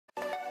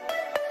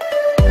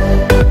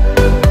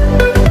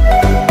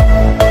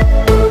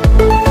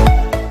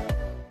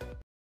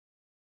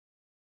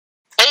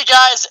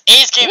guys,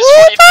 AceGames45.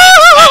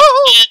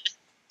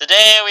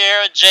 Today we are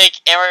here with Jake,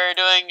 and we're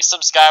doing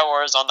some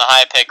Skywars on the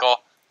high pickle.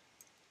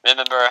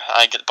 Remember,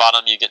 I get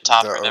bottom, you get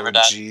top. Remember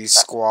that? The OG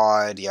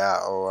squad, yeah.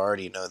 Oh, I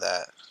already know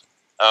that.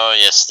 Oh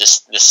yes,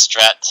 this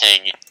strat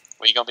thing.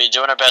 We're gonna be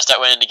doing our best at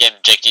winning the game.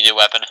 Jake, do you need a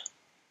weapon?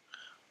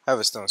 I have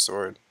a stone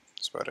sword.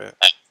 That's about it.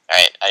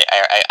 Alright,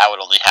 I would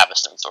only have a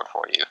stone sword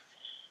for you.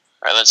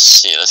 Alright, let's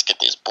see. Let's get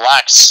these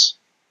blacks.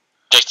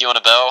 Jake, do you want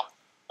a bow?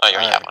 Oh, you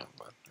already have one.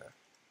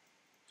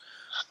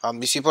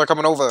 These people are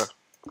coming over.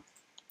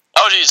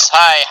 Oh jeez,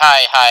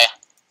 hi.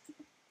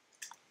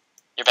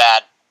 You're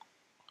bad.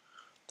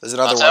 There's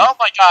another one. Oh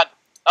my god.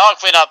 Oh,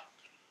 clean up.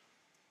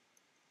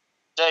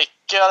 Jake,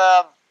 kill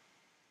him.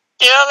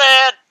 Kill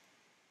it.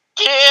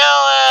 Kill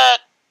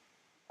it.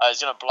 Oh, he's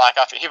gonna block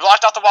off. He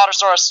blocked off the water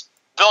source.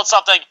 Build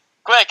something.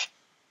 Quick.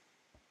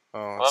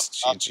 Oh,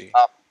 it's GG.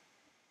 Up.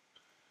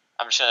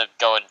 I'm just gonna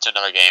go into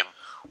another game.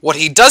 What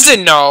he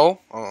doesn't know.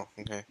 Oh,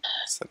 okay.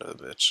 Son of a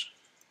bitch.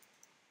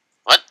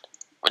 What?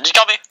 What did you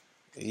call me?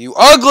 You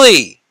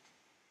ugly.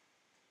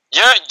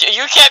 You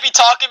can't be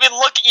talking to me.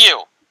 Look at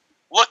you.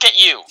 Look at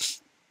you.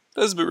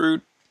 That's a bit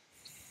rude.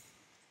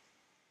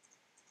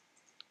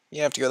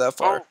 You have to go that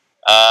far.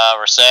 Oh.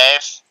 We're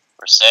safe.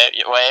 We're safe.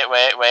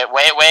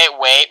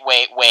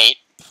 Wait.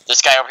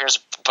 This guy over here is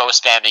bow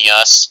spamming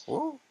us.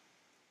 Ooh.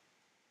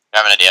 I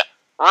have an idea.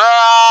 Rah!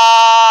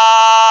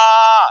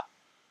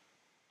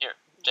 Here,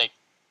 Jake.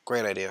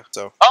 Great idea.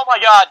 So. Oh my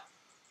god.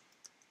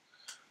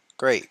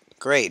 Great,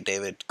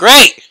 David.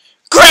 Great.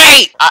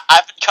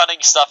 I've been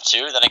cutting stuff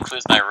too. That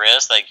includes my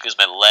wrist. That includes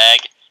my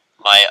leg.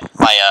 My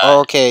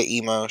Okay,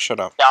 emo. Shut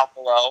up. Down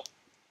below.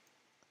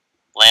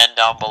 Land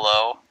down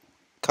below.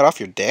 Cut off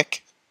your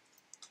dick.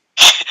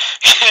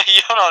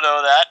 You don't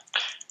know that.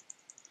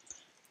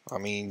 I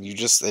mean, you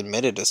just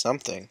admitted to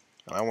something.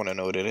 I want to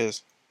know what it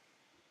is.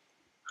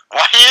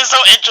 Why are you so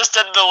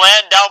interested in the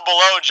land down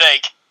below,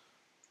 Jake?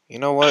 You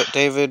know what,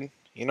 David?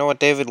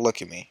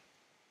 Look at me.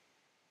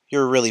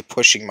 You're really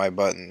pushing my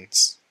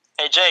buttons.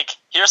 Hey, Jake,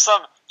 here's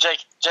some...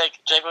 Jake, look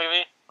at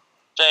me.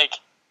 Jake,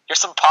 here's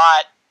some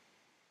pot.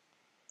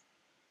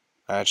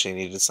 I actually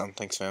needed some.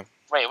 Thanks, fam.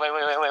 Wait.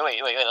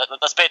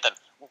 Let's bait them.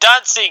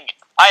 Dancing!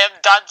 I am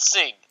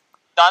dancing!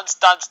 Dance.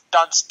 Twerk.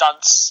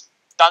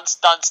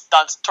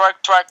 Dance.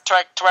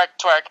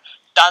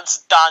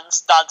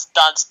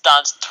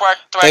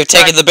 Twerk. They've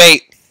taken the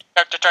bait.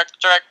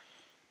 Twerk.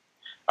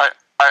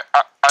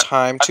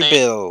 Time to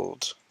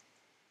build.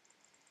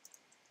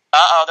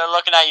 Uh-oh, they're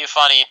looking at you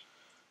funny.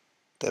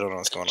 They don't know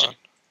what's going on.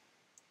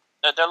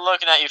 They're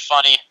looking at you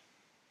funny.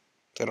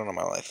 They don't know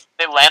my life.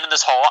 They land in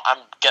this hole.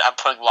 I'm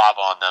putting lava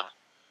on them.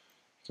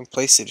 You can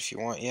place it if you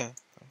want, yeah.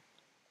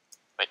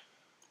 Wait.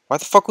 Why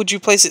the fuck would you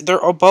place it? They're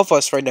above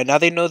us right now. Now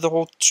they know the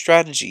whole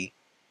strategy.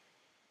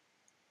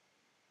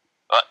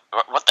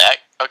 What the heck?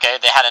 Okay,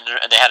 they had an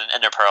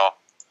ender pearl.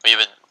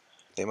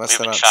 They must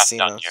have not seen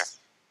us. Here.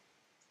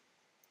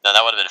 No,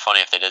 that would have been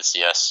funny if they did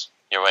see us.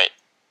 Here, wait.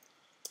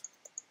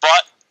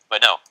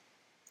 Wait, no.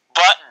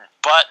 Button.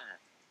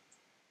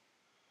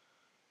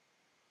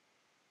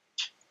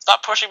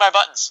 Stop pushing my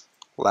buttons.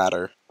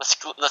 Ladder. Let's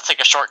take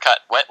a shortcut.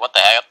 What the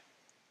heck?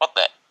 What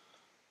the?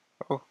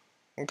 Oh,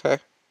 okay.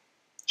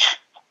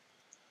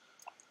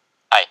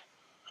 Hi.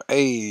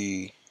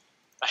 Hey.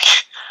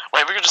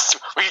 Wait, we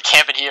could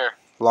camp in here.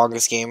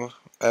 Longest game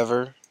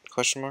ever?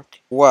 Question mark.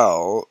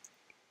 Well,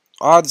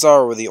 odds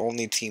are we're the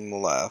only team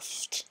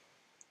left.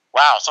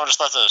 Wow, someone just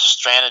left a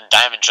stranded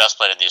diamond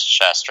chestplate in these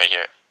chests right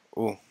here.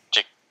 Ooh.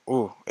 Jake.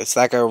 Ooh, it's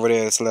that guy over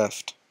there that's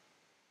left.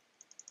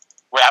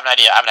 Wait, I have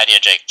an idea,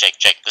 Jake.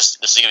 This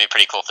is gonna be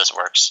pretty cool if this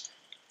works.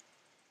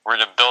 We're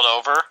gonna build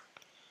over.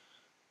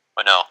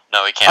 Wait, no,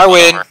 we can't. I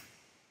win. Over.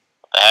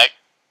 What the heck?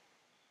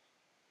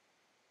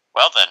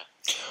 Well then.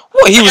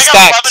 What? He was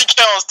stacked. 11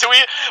 kills.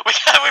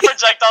 We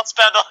projectile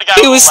spam the guy.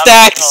 He was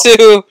stacked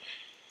too.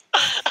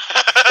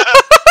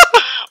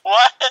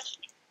 What?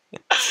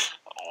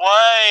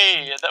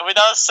 Why? That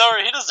was so.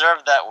 He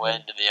deserved that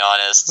win, to be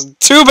honest.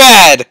 Too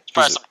bad.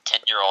 Probably some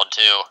 10-year-old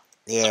too.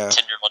 Yeah.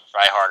 Some 10-year-old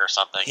tryhard or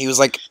something. He was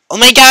like, "Oh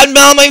my God,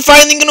 Mom! I'm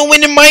finally gonna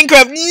win in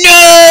Minecraft."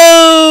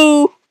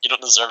 No. You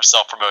don't deserve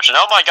self-promotion.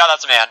 Oh my God,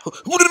 that's a man.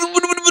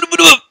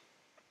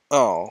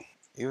 Oh,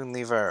 you and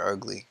Levi are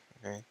ugly.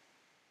 Okay.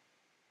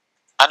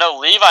 I know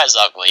Levi's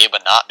ugly,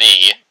 but not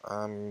me.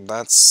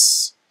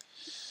 That's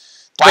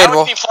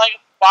debatable.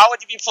 Why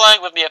would you be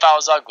playing with me if I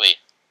was ugly?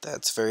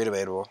 That's very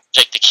debatable.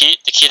 Jake, the key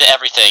to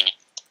everything.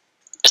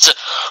 It's a.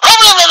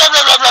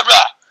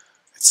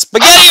 It's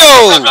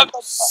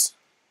SpaghettiOs.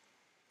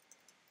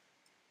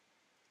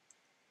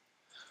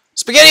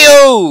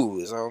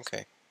 SpaghettiOs. Oh,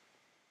 okay.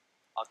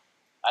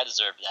 I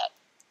deserve that.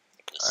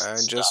 I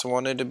just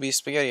wanted to be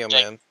SpaghettiO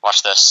man.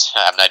 Watch this. I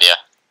have an idea.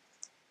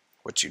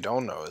 What you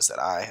don't know is that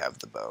I have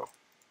the bow.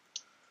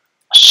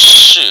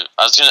 Shoot!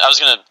 I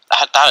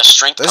had a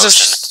strength potion.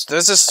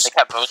 There's they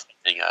kept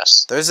boosting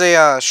us. There's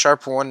a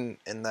sharp one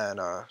in that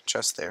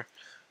chest there.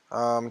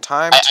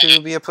 Time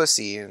to be a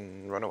pussy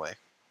and run away.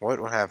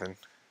 What happened?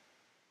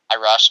 I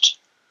rushed.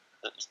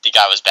 The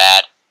guy was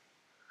bad.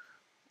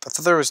 I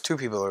thought there was 2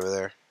 people over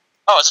there.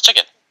 Oh, it's a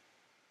chicken.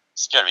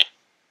 Scared me.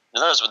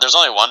 No, there's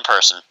only one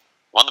person.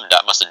 One of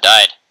them must have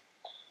died.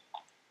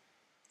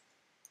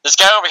 This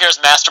guy over here is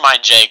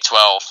Mastermind Jake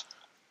 12.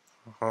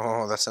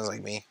 Oh, that sounds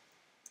like me.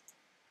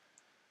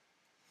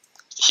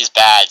 He's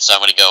bad, so I'm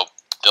gonna go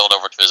build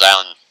over to his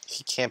island.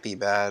 He can't be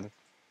bad.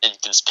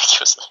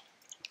 Inconspicuously.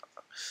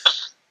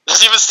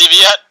 Does he even see me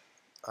yet?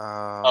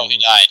 Oh, he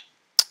died.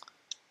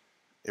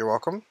 You're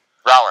welcome.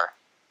 Rower.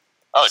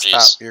 Oh,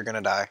 jeez. Stop. You're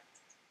gonna die.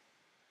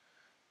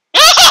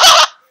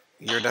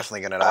 You're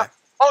definitely gonna die.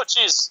 Oh,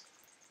 jeez.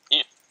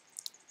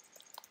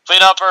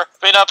 Clean up her.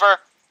 Clean up her.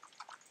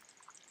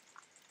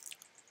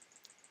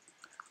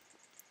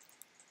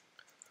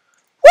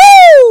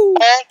 Woo!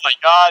 Oh my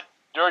god.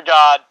 You're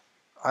God.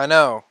 I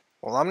know.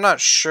 Well, I'm not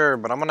sure,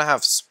 but I'm gonna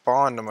have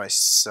spawn to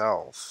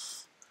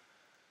myself.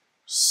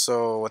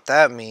 So what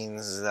that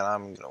means is that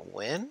I'm gonna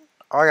win.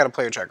 Oh, I got a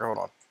player tracker. Hold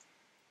on.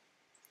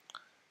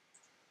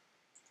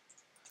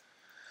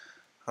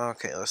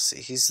 Okay, let's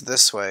see. He's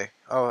this way.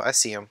 Oh, I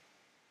see him.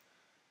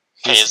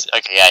 Okay,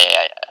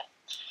 yeah.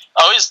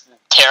 Oh, he's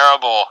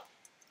terrible.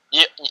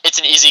 It's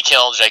an easy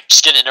kill, Jake.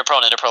 Just get an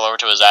interpearl and interpearl over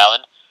to his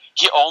island.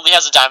 He only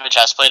has a diamond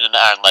chestplate and an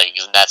iron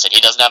leggings, and that's it. He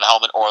doesn't have a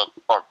helmet or...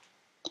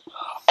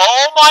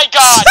 Oh my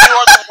god, you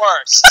are the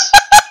worst!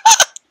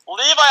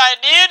 Levi, I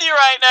need you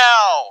right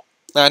now!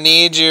 I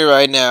need you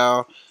right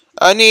now.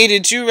 I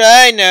needed you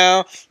right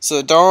now.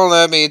 So don't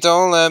let me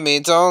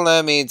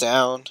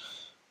down.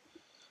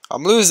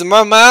 I'm losing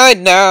my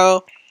mind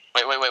now.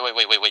 Wait.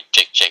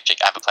 Jake,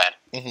 I have a plan.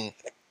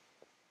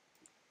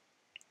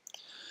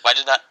 Why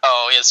did that?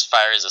 Oh, he has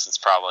fire resistance,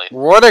 probably.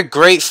 What a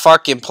great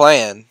fucking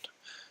plan.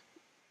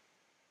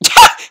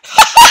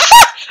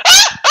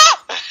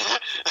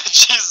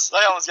 Jesus,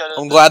 I almost got it.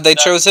 I'm glad they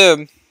chose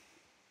him.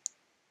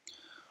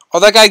 Oh,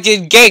 that guy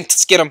getting ganked.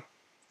 Let's get him.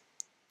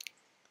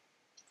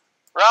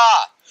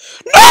 Rah!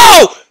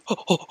 No!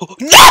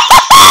 No!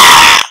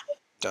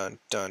 Dun.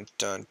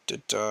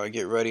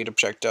 Get ready to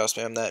projectile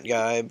spam that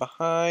guy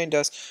behind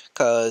us.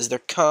 'Cause they're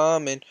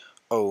coming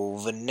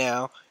over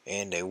now.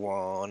 And they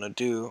wanna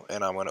do.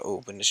 And I'm gonna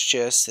open his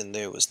chest. And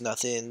there was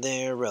nothing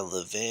there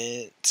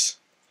relevant.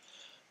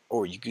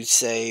 Or you could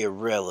say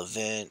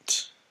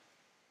irrelevant.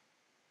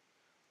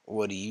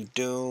 What are you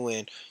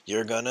doing?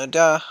 You're gonna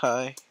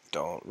die.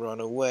 Don't run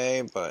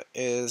away, but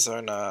is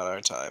or not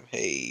our time?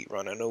 Hey,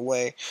 running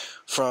away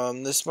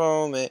from this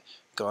moment.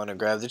 Gonna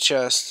grab the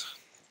chest.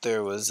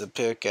 There was a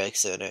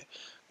pickaxe in it.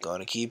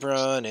 Gonna keep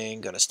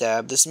running. Gonna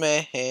stab this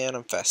man.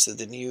 I'm faster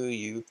than you.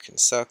 You can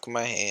suck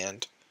my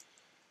hand.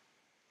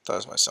 That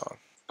was my song.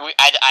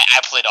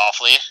 I played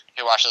awfully.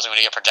 Who watched this? I'm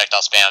gonna get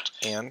projectile spammed.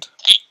 And?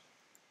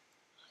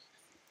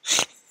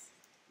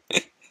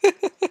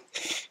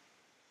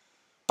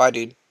 Bye,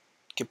 dude.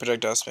 Get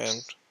projectile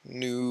spammed.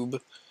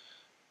 Noob.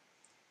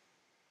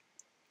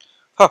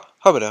 That's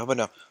what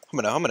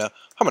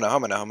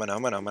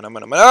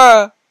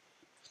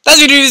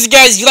it is,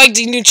 guys. If you like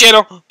the new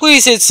channel,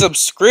 please hit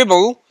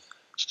subscribe.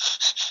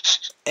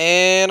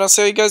 And I'll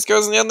see you guys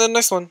on the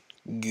next one.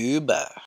 Goodbye.